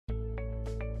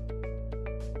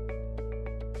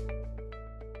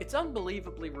It's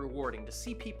unbelievably rewarding to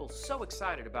see people so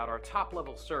excited about our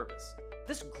top-level service.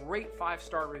 This great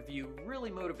 5-star review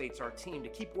really motivates our team to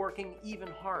keep working even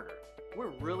harder. We're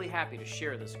really happy to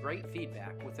share this great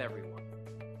feedback with everyone.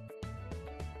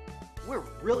 We're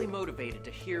really motivated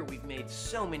to hear we've made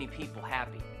so many people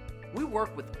happy. We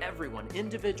work with everyone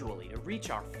individually to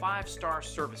reach our 5-star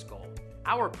service goal.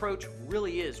 Our approach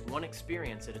really is one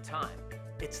experience at a time.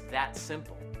 It's that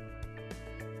simple.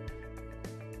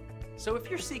 So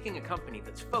if you're seeking a company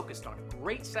that's focused on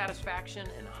great satisfaction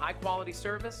and high-quality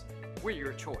service, we're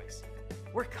your choice.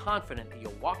 We're confident that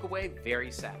you'll walk away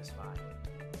very satisfied.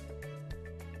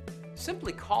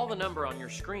 Simply call the number on your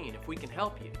screen if we can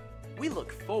help you. We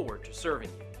look forward to serving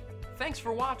you. Thanks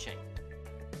for watching.